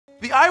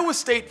The Iowa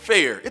State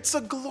Fair, it's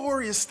a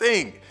glorious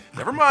thing.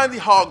 Never mind the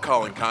hog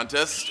calling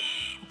contest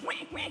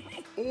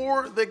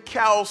or the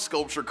cow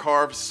sculpture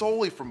carved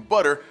solely from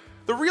butter.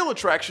 The real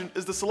attraction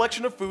is the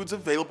selection of foods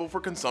available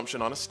for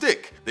consumption on a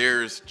stick.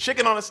 There's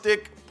chicken on a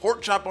stick,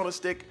 pork chop on a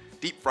stick,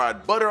 deep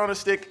fried butter on a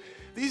stick.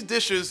 These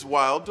dishes,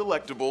 while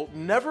delectable,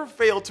 never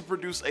fail to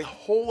produce a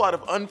whole lot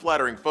of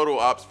unflattering photo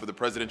ops for the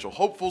presidential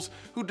hopefuls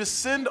who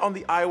descend on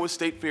the Iowa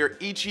State Fair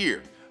each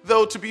year.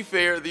 Though, to be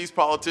fair, these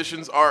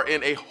politicians are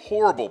in a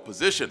horrible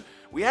position.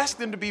 We ask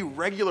them to be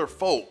regular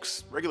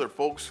folks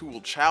who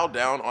will chow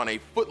down on a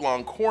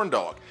foot-long corn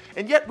dog,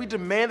 and yet we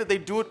demand that they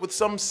do it with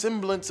some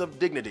semblance of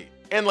dignity.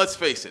 And let's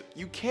face it,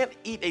 you can't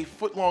eat a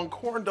foot-long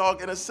corn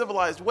dog in a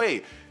civilized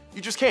way.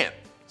 You just can't.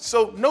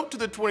 So note to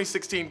the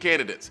 2016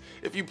 candidates,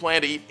 if you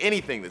plan to eat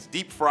anything that's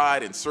deep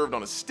fried and served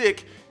on a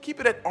stick, keep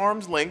it at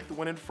arm's length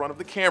when in front of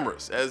the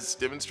cameras, as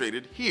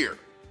demonstrated here.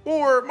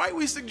 Or might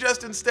we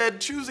suggest instead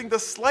choosing the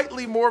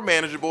slightly more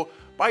manageable,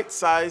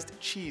 bite-sized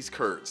cheese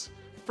curds?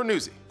 For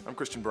Newsy, I'm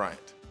Christian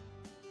Bryant.